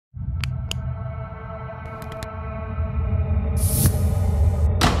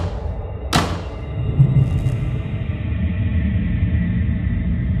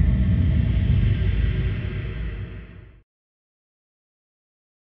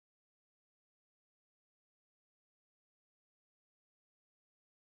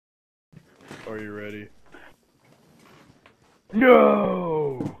Are you ready?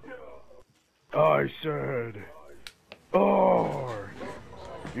 No! I said, are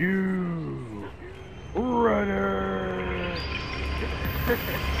you ready?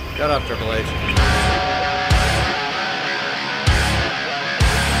 Shut up, Triple H.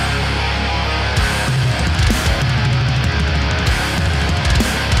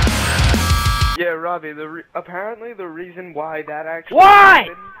 Yeah, Robbie, apparently the reason why that actually Why?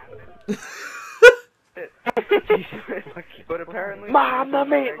 But apparently Mama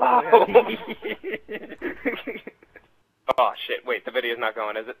Meatloaf! Oh shit, wait, the video's not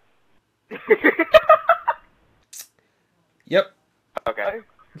going, is it? Yep. Okay.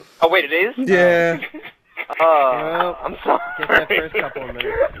 Oh wait, it is? Yeah. Oh, I'm sorry. Get that first couple of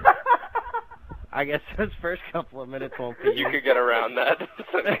minutes. I guess those first couple of minutes won't be You could get around that.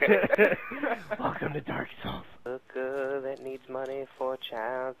 It's okay. Welcome to Dark Souls. Look good that needs money for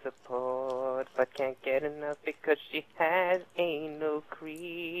child support, but can't get enough because she has anal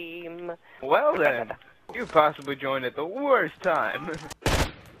cream. Well then, you possibly joined at the worst time.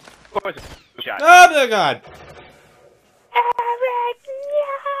 Of course, shot. Oh my god!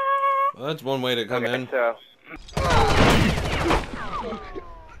 Well, that's one way to come in. So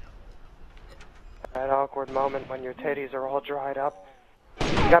that awkward moment when your titties are all dried up.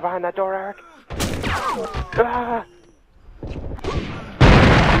 You got behind that door, Eric? Ah!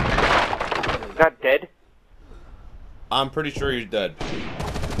 Not dead? I'm pretty sure he's dead.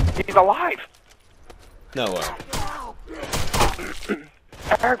 He's alive! No way.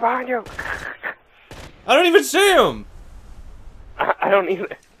 Eric, behind you! I don't even see him! I don't either.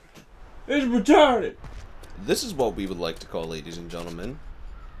 It's retarded! This is what we would like to call, ladies and gentlemen,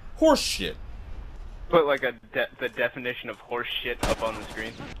 horse shit. Put like the definition of horse shit up on the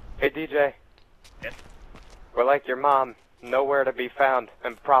screen. Hey, DJ. Yes? We're like your mom, nowhere to be found,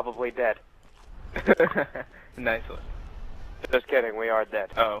 and probably dead. Nice one. Just kidding, we are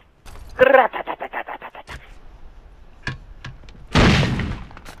dead. Oh.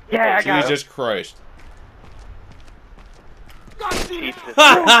 Yeah, I got Jesus Christ. Jesus.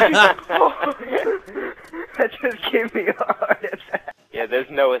 That just gave me a heart attack. Yeah, there's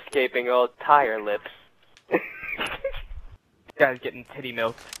no escaping old tire lips. Guy's getting titty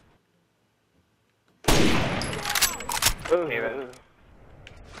milk. Okay,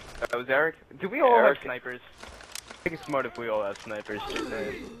 that was Eric. Do we all Eric. have snipers? I think it's smart if we all have snipers.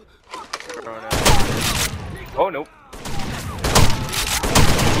 Oh, nope.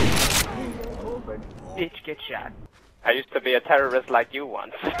 Bitch, get shot. I used to be a terrorist like you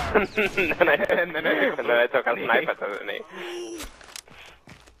once. and then I took a sniper to the knee.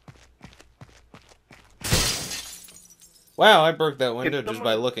 Wow, I broke that window just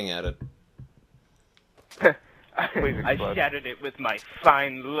by looking at it. I shattered it with my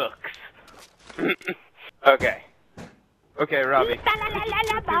fine looks. Okay. Okay, Robbie. The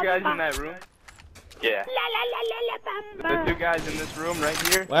two guys in that room. Yeah. The two guys in this room right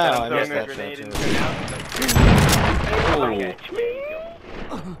here. Wow, that I'm I missed throwing a that grenade shot, into too. now. Ooh.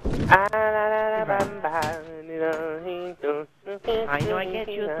 I know I get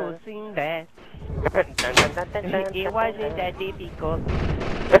you to sing that. It wasn't that difficult.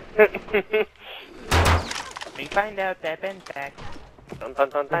 We find out that Ben back.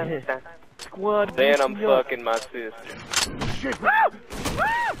 Squad. Then I'm fucking my sister.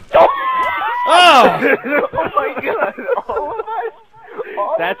 Oh! Oh my god! All of us?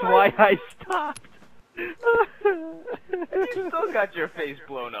 That's why I stopped. You still got your face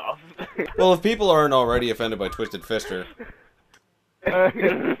blown off. Well, if people aren't already offended by Twisted Fister.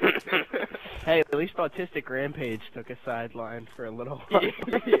 Hey, at least Autistic Rampage took a sideline for a little while.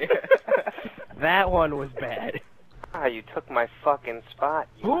 Yeah. That one was bad. Ah, you took my fucking spot,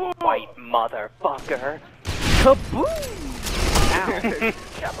 you white motherfucker. Kaboom!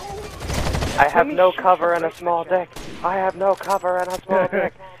 I have no cover and a small dick. I have no cover and a small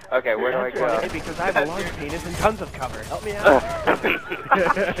dick. Okay, where do I That's go? funny because I have a large penis and tons of cover. Help me out.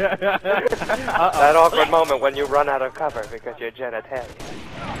 That awkward moment when you run out of cover because you're genitalia.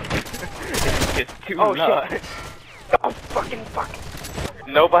 It's too Oh loud. shit! Oh fucking fuck!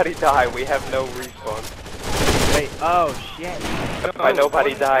 Nobody die. We have no respawn. Wait, oh shit. By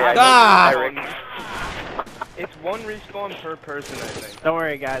nobody die, I Ah! know Eric. It's one respawn per person, I think. Don't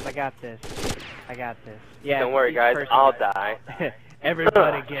worry guys, I got this. I got this. Yeah. Don't worry, each guys. person I'll does. die.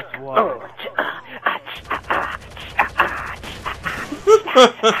 Everybody gets one.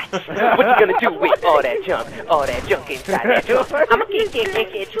 What you gonna do with all that junk? All that junk inside that junk? I'm gonna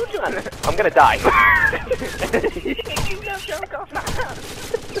get you done. I'm gonna die.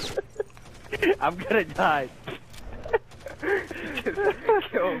 I'm gonna die.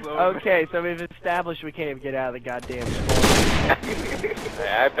 Just kills over. Okay, so we've established we can't even get out of the goddamn storm.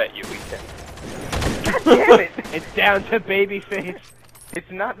 I bet you we can. God damn it! It's down to Babyface. It's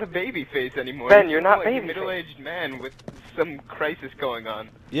not the baby face anymore. Ben, It's you're more not like a Babyface. middle-aged man with some crisis going on.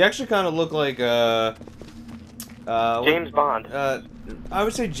 You actually kind of look like James Bond. I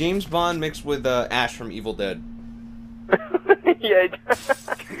would say James Bond mixed with Ash from Evil Dead. Yeah.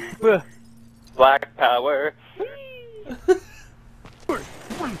 Black power.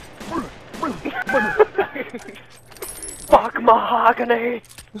 Fuck mahogany.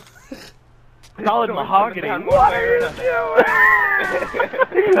 Solid mahogany. What are you doing?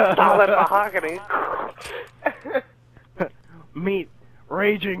 Solid mahogany. Meet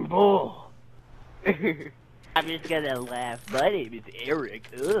Raging Bull. I'm just gonna laugh. My name is Eric.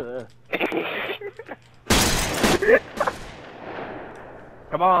 Ugh.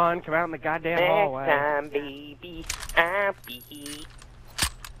 Come on, come out in the goddamn hallway. Next time, baby, I'll be.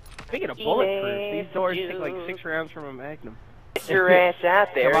 Speaking of bulletproof, these doors take like 6 rounds from a Magnum. Get your ass out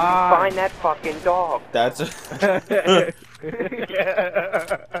there Come and on. find that fucking dog. That's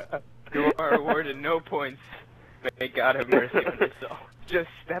You are awarded no points. May God have mercy on your soul. Just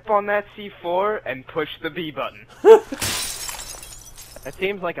step on that C4 and push the B button. That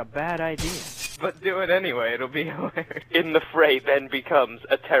seems like a bad idea. But do it anyway, it'll be hilarious. In the fray, Ben becomes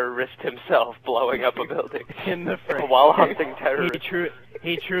a terrorist himself, blowing up a building. In the fray. While hunting terrorists.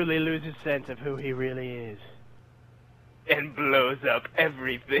 He truly loses sense of who he really is. And blows up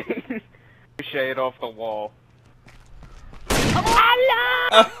everything. Ricochet it off the wall.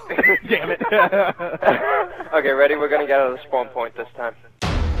 Damn it. Okay, ready? We're gonna get out of the spawn point this time.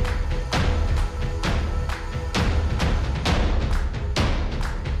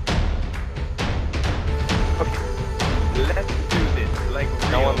 Let's do this like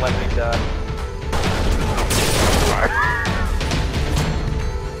No real one let me die.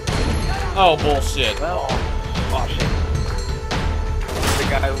 oh bullshit. Well, Oh shit. The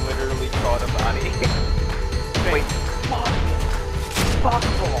guy literally caught a body. Wait. Fuck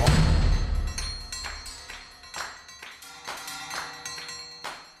ball.